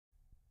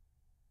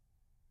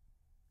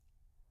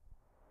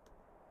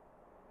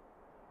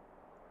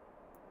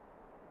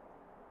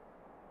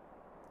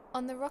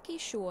On the rocky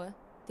shore,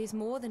 there's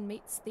more than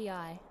meets the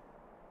eye.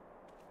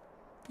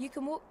 You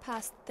can walk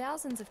past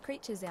thousands of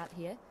creatures out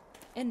here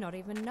and not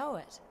even know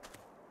it.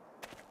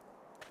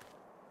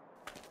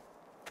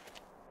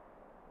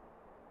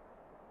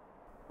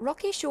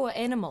 Rocky shore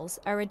animals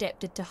are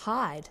adapted to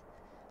hide,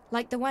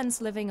 like the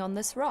ones living on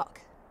this rock.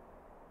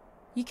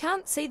 You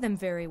can't see them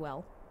very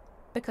well,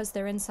 because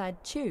they're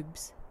inside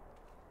tubes.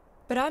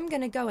 But I'm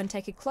going to go and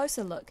take a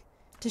closer look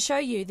to show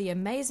you the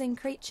amazing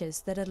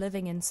creatures that are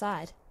living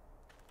inside.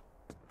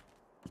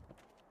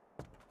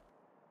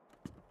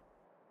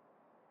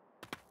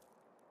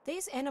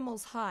 These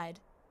animals hide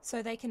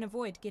so they can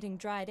avoid getting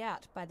dried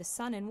out by the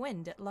sun and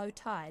wind at low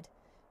tide,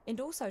 and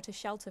also to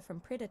shelter from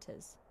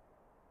predators.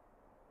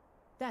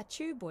 They're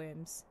tube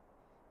worms,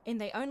 and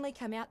they only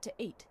come out to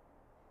eat,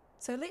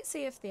 so let's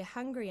see if they're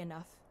hungry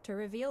enough to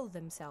reveal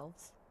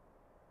themselves.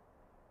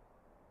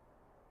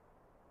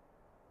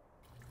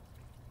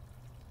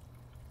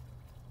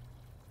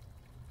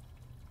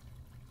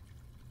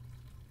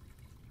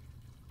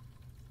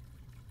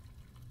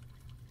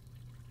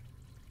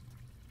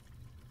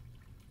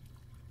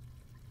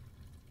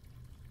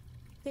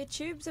 Their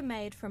tubes are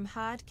made from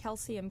hard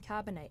calcium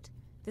carbonate,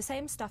 the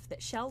same stuff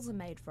that shells are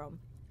made from.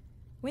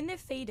 When they're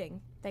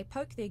feeding, they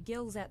poke their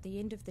gills out the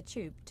end of the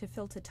tube to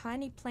filter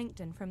tiny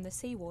plankton from the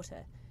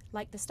seawater,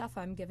 like the stuff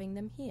I'm giving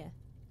them here.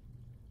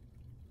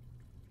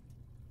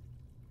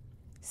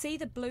 See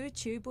the blue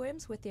tube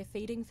worms with their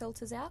feeding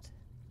filters out?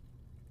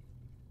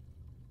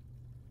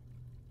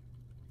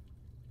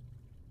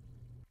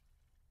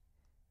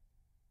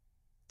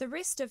 The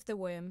rest of the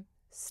worm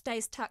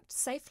stays tucked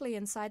safely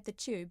inside the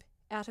tube,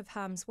 out of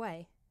harm's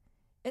way.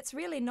 It's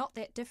really not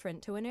that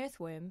different to an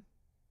earthworm.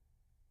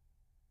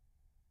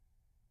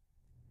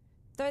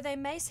 Though they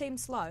may seem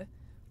slow,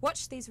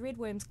 watch these red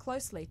worms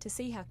closely to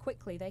see how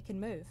quickly they can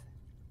move.